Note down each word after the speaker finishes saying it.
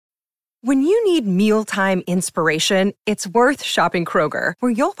When you need mealtime inspiration, it's worth shopping Kroger,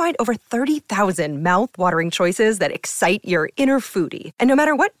 where you'll find over 30,000 mouth-watering choices that excite your inner foodie. And no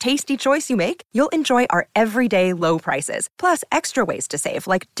matter what tasty choice you make, you'll enjoy our everyday low prices, plus extra ways to save,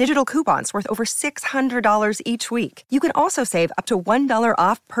 like digital coupons worth over $600 each week. You can also save up to $1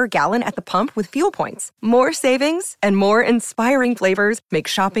 off per gallon at the pump with fuel points. More savings and more inspiring flavors make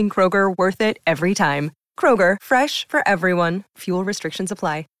shopping Kroger worth it every time. Kroger, fresh for everyone. Fuel restrictions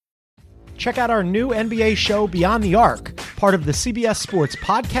apply. Check out our new NBA show, Beyond the Arc, part of the CBS Sports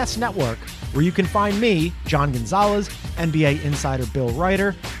Podcast Network, where you can find me, John Gonzalez, NBA insider Bill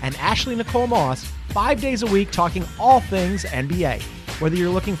Ryder, and Ashley Nicole Moss 5 days a week talking all things NBA. Whether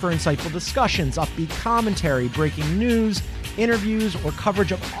you're looking for insightful discussions, upbeat commentary, breaking news, interviews, or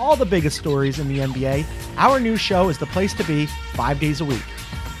coverage of all the biggest stories in the NBA, our new show is the place to be 5 days a week.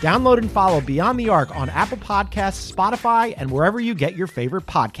 Download and follow Beyond the Arc on Apple Podcasts, Spotify, and wherever you get your favorite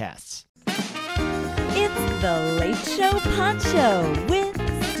podcasts. It's The Late Show Pod Show with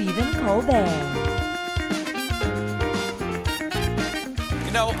Stephen Colbert.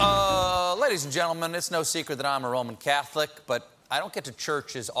 You know, ladies and gentlemen, it's no secret that I'm a Roman Catholic, but I don't get to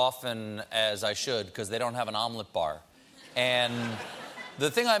church as often as I should because they don't have an omelet bar. And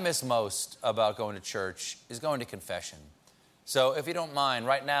the thing I miss most about going to church is going to confession. So if you don't mind,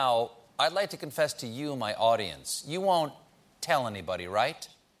 right now, I'd like to confess to you, my audience. You won't tell anybody, right?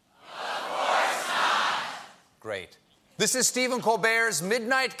 Of course not! Great. This is Stephen Colbert's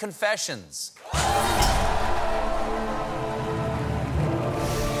Midnight Confessions.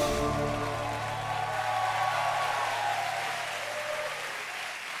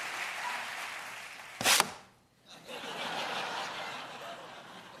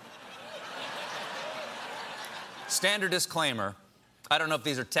 Standard disclaimer. I don't know if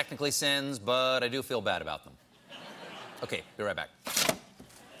these are technically sins, but I do feel bad about them. Okay, be right back.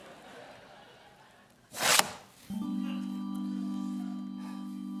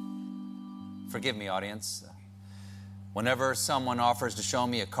 Forgive me, audience. Whenever someone offers to show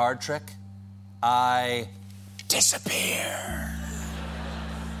me a card trick, I disappear.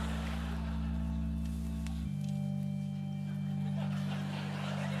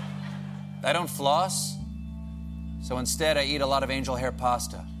 I don't floss. So instead, I eat a lot of angel hair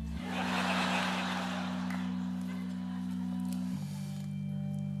pasta.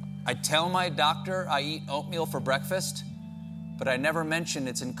 I tell my doctor I eat oatmeal for breakfast, but I never mention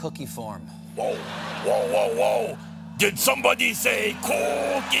it's in cookie form. Whoa, whoa, whoa, whoa. Did somebody say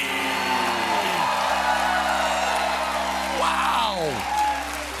cookie? Wow!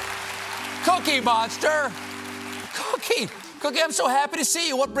 Cookie Monster! Cookie! Cookie, I'm so happy to see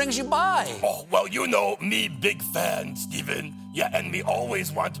you. What brings you by? Oh, well, you know, me big fan, Stephen. Yeah, and me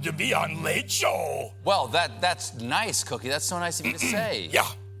always wanted to be on Late Show. Well, that's nice, Cookie. That's so nice of you to say. Yeah.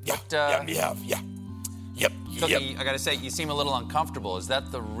 But, me have, yeah. Yep. Cookie, I gotta say, you seem a little uncomfortable. Is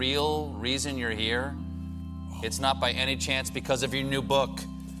that the real reason you're here? It's not by any chance because of your new book,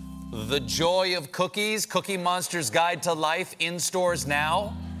 The Joy of Cookies, Cookie Monster's Guide to Life, in stores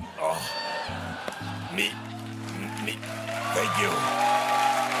now? Oh, me, thank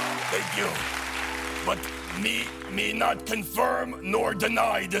you. But me not confirm nor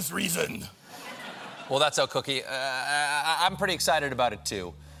deny this reason. Well, that's how, Cookie. I'm pretty excited about it,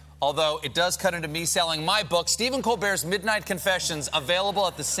 too. Although it does cut into me selling my book, Stephen Colbert's Midnight Confessions, available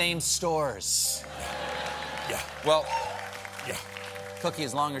at the same stores. Yeah. Well, yeah. Cookie,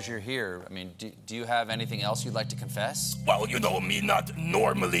 as long as you're here, I mean, do you have anything else you'd like to confess? Well, you know, me not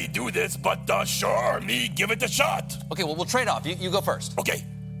normally do this, but sure, me give it a shot. Okay, well, we'll trade off. You go first. Okay.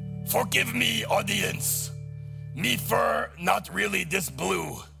 Forgive me, audience. Me fur not really this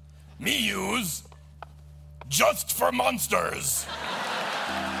blue. Me use just for monsters.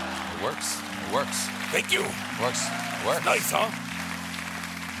 It works. Thank you. Works. Nice, huh?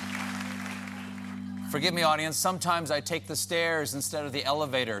 Forgive me, audience. Sometimes I take the stairs instead of the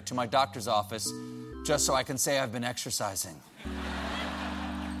elevator to my doctor's office just so I can say I've been exercising.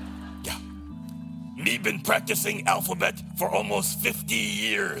 Yeah. Me been practicing alphabet for almost 50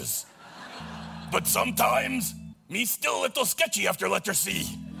 years. But sometimes, me still a little sketchy after letter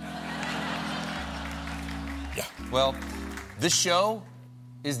C. Yeah. Well, this show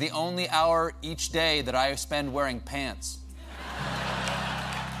is the only hour each day that I spend wearing pants.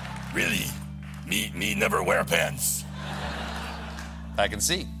 Really? Me never wear pants. I can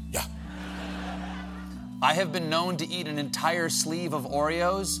see. Yeah. I have been known to eat an entire sleeve of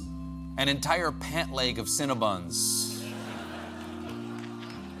Oreos, an entire pant leg of Cinnabons.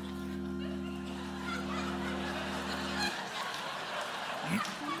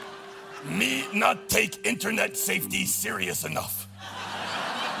 Me not take internet safety serious enough.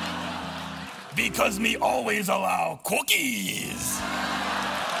 because me always allow cookies.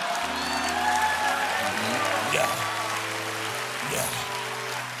 Yeah.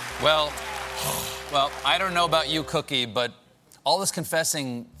 Well, I don't know about you, Cookie, but all this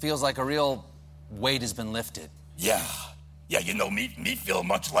confessing feels like a real weight has been lifted. Yeah, you know, me feel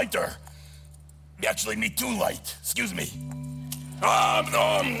much lighter. Actually, me too light. Excuse me.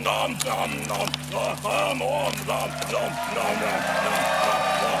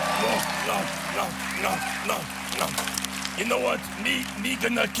 You know what? Me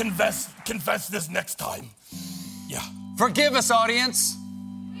gonna confess this next time. Yeah. Forgive us, audience.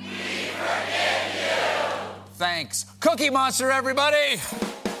 We forgive you. Thanks. Cookie Monster, everybody.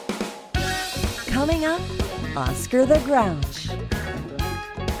 Coming up, Oscar the Grouch.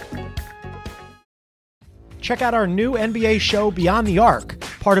 Check out our new NBA show, Beyond the Arc,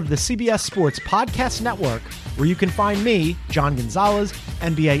 part of the CBS Sports Podcast Network, where you can find me, John Gonzalez,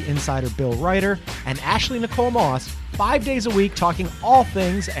 NBA insider Bill Ryder, and Ashley Nicole Moss 5 days a week talking all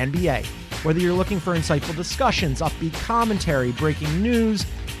things NBA. Whether you're looking for insightful discussions, upbeat commentary, breaking news,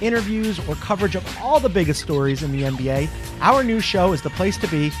 interviews, or coverage of all the biggest stories in the NBA, our new show is the place to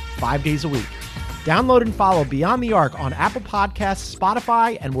be 5 days a week. Download and follow Beyond the Arc on Apple Podcasts,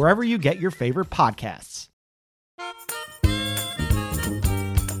 Spotify, and wherever you get your favorite podcasts.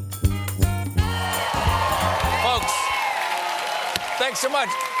 Folks, thanks so much.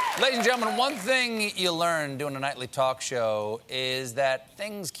 Ladies and gentlemen, one thing you learn doing a nightly talk show is that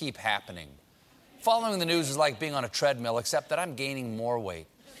things keep happening. Following the news is like being on a treadmill, except that I'm gaining more weight.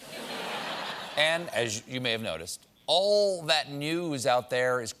 And, as you may have noticed, all that news out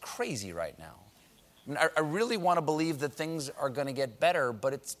there is crazy right now. I mean, I really want to believe that things are going to get better,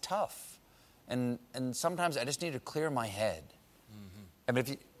 but it's tough. And sometimes I just need to clear my head. Mm-hmm. I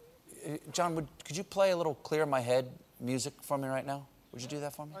mean, John, could you play a little clear my head music for me right now? Would you do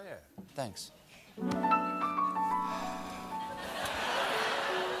that for me? Oh, yeah. Thanks.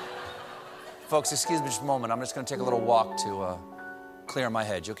 Folks, excuse me just a moment. I'm just going to take a little walk to clear my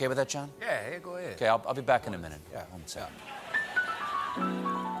head. You okay with that, John? Yeah, go ahead. Okay, I'll be back in a minute. Yeah. One second.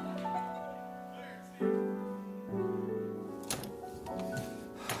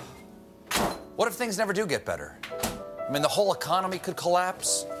 What if things never do get better? I mean, the whole economy could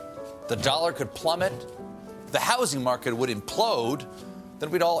collapse. The dollar could plummet. The housing market would implode. Then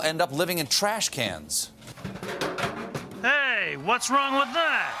we'd all end up living in trash cans. Hey, what's wrong with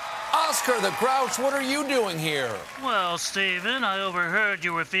that? Oscar the Grouch, what are you doing here? Well, Steven, I overheard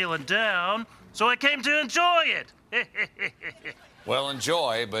you were feeling down, so I came to enjoy it. Well,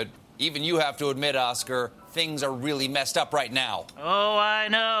 enjoy, but even you have to admit, Oscar, things are really messed up right now. Oh, I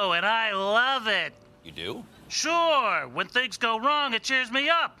know, and I love it. You do? Sure, when things go wrong, it cheers me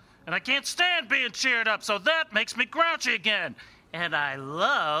up. And I can't stand being cheered up, so that makes me grouchy again. And I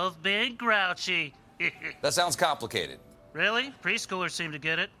love being grouchy. That sounds complicated. Really? Preschoolers seem to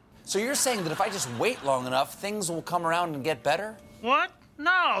get it. So you're saying that if I just wait long enough, things will come around and get better? What?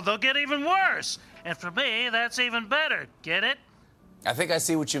 No, they'll get even worse. And for me, that's even better. Get it? I think I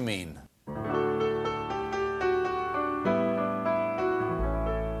see what you mean.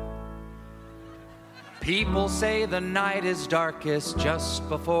 People say the night is darkest just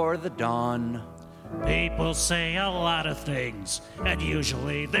before the dawn. People say a lot of things, and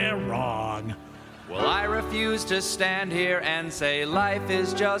usually they're wrong. Well, I refuse to stand here and say life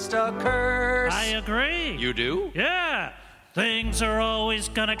is just a curse. I agree. You do? Yeah. Things are always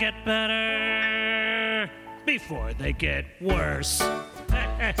gonna get better before they get worse.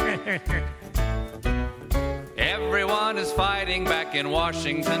 Everyone is fighting back in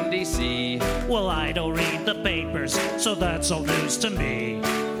Washington, D.C. Well, I don't read the papers, so that's all news to me.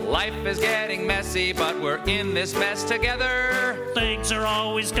 Life is getting messy, but we're in this mess together. Things are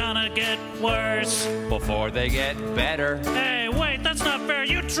always gonna get worse before they get better. Hey, wait, that's not fair.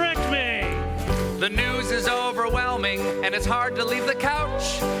 You tricked me. The news is overwhelming, and it's hard to leave the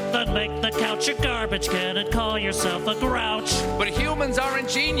couch. Then make the couch a garbage can and call yourself a grouch. But humans are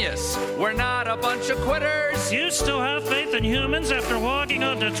ingenious. We're not a bunch of quitters. You still have faith in humans after logging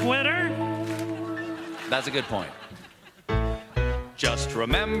onto Twitter? That's a good point. Just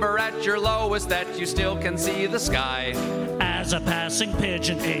remember at your lowest that you still can see the sky. As a passing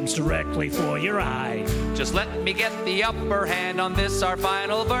pigeon aims directly for your eye. Just let me get the upper hand on this, our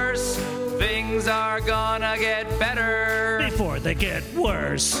final verse. Things are gonna get better before they get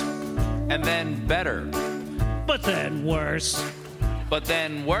worse. And then better. But then worse. But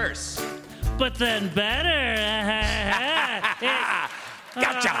then worse. But then better.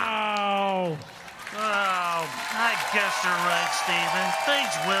 Gotcha! Oh, I guess you're right, Steven.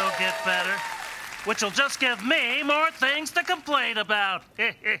 Things will get better. which will just give me more things to complain about.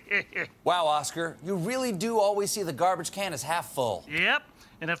 Wow, Oscar, you really do always see the garbage can as half full. Yep,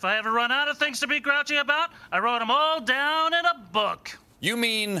 and if I ever run out of things to be grouchy about, I wrote them all down in a book. You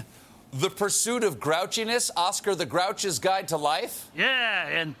mean The Pursuit of Grouchiness, Oscar the Grouch's Guide to Life?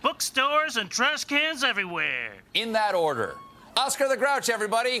 Yeah, in bookstores and trash cans everywhere. In that order. Oscar the Grouch,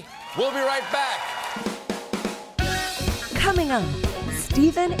 everybody. We'll be right back. Coming up,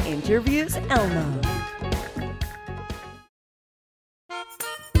 Steven interviews Elmo.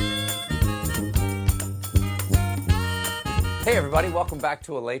 Hey, everybody. Welcome back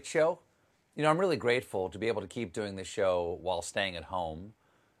to A Late Show. You know, I'm really grateful to be able to keep doing this show while staying at home.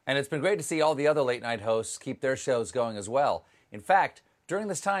 And it's been great to see all the other late night hosts keep their shows going as well. In fact, during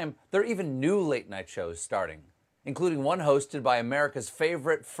this time, there are even new late night shows starting, including one hosted by America's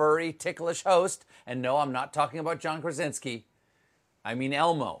favorite furry, ticklish host. And no, I'm not talking about John Krasinski. I mean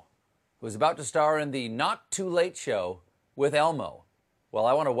Elmo, who is about to star in the Not Too Late Show with Elmo. Well,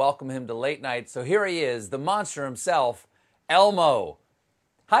 I want to welcome him to late night. So here he is, the monster himself, Elmo.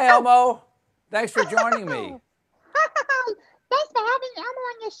 Hi, Elmo. Thanks for joining me. Thanks for having Elmo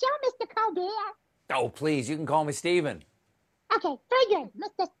on your show, Mr. Colbert. Oh, please, you can call me Steven. Okay, very good,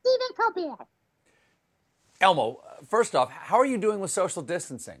 Mr. Stephen Colbert. Elmo, first off, how are you doing with social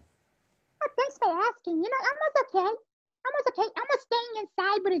distancing? Oh, thanks for asking. You know, Elmo's okay. Elmo's staying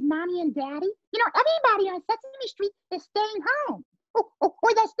inside with his mommy and daddy. You know, everybody on Sesame Street is staying home.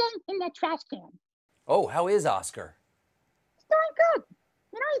 Or they're staying in their trash can. Oh, how is Oscar? He's doing good.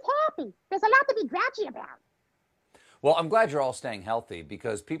 You know, he's happy. There's a lot to be grouchy about. Well, I'm glad you're all staying healthy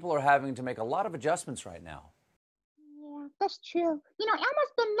because people are having to make a lot of adjustments right now. Yeah, that's true. You know,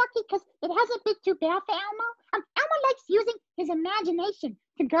 Elmo's been lucky because it hasn't been too bad for Elmo. Elmo likes using his imagination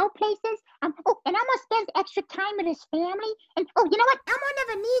to go places. And Elmo spends extra time with his family. And, you know what? Elmo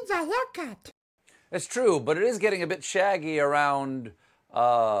never needs a haircut. It's true, but it is getting a bit shaggy around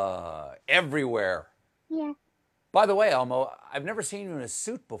everywhere. Yeah. By the way, Elmo, I've never seen you in a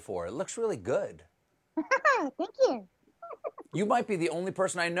suit before. It looks really good. Thank you. You might be the only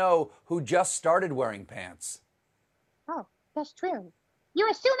person I know who just started wearing pants. Oh, that's true. You're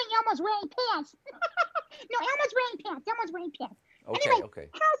assuming Elmo's wearing pants. No, Elmo's wearing pants. Okay, anyway, okay.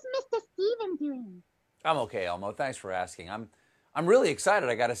 How's Mr. Steven doing? I'm okay, Elmo. Thanks for asking. I'm really excited,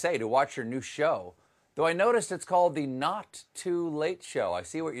 I gotta say, to watch your new show. Though I noticed it's called the Not Too Late Show. I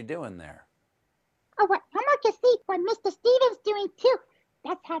see what you're doing there. Oh, what? Elmo can see what Mr. Steven's doing too.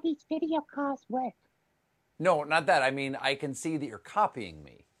 That's how these video calls work. No, not that. I mean, I can see that you're copying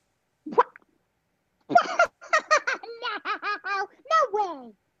me. What? No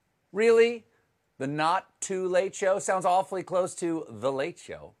way. Really? The Not Too Late Show sounds awfully close to The Late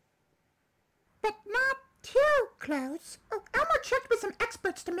Show. But not too close. Oh, Elmo checked with some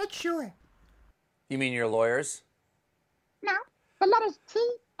experts to make sure. You mean your lawyers? No, the letters T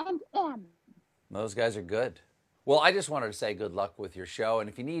and M. Those guys are good. Well, I just wanted to say good luck with your show. And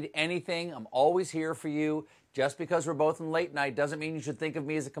if you need anything, I'm always here for you. Just because we're both in late night doesn't mean you should think of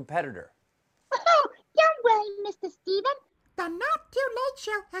me as a competitor. Oh, don't worry, Mr. Steven. The Not Too Late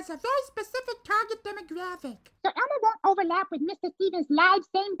Show has a very specific target demographic. So Elmo won't overlap with Mr. Steven's live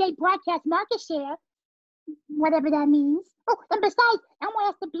same-day broadcast market share. Whatever that means. Oh, and besides, Elmo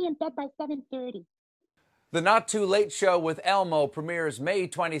has to be in bed by 7:30. The Not Too Late Show with Elmo premieres May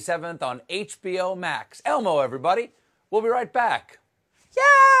 27th on HBO Max. Elmo, everybody. We'll be right back. Yay!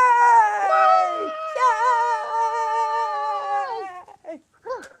 Yay!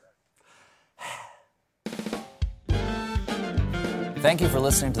 Thank you for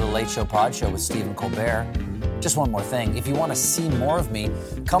listening to The Late Show Pod Show with Stephen Colbert. Just one more thing. If you want to see more of me,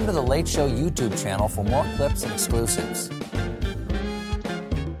 come to The Late Show YouTube channel for more clips and exclusives.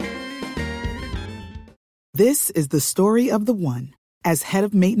 This is the story of the one. As head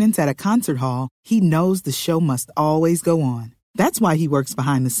of maintenance at a concert hall, he knows the show must always go on. That's why he works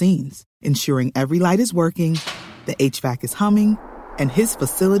behind the scenes, ensuring every light is working, the HVAC is humming, and his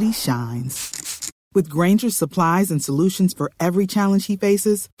facility shines. With Grainger's supplies and solutions for every challenge he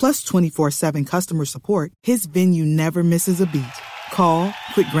faces, plus 24/7 customer support, his venue never misses a beat. Call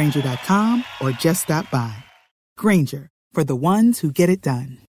quickgrainger.com or just stop by. Grainger, for the ones who get it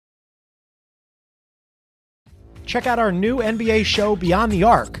done. Check out our new NBA show, Beyond the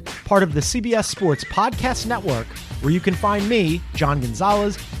Arc, part of the CBS Sports Podcast Network, where you can find me, John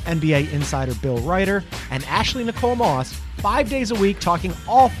Gonzalez, NBA insider Bill Ryder, and Ashley Nicole Moss 5 days a week talking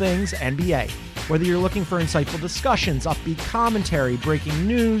all things NBA. Whether you're looking for insightful discussions, upbeat commentary, breaking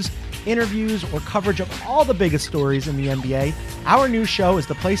news, interviews, or coverage of all the biggest stories in the NBA, our new show is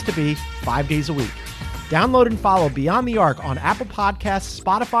the place to be 5 days a week. Download and follow Beyond the Arc on Apple Podcasts,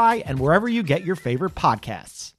 Spotify, and wherever you get your favorite podcasts.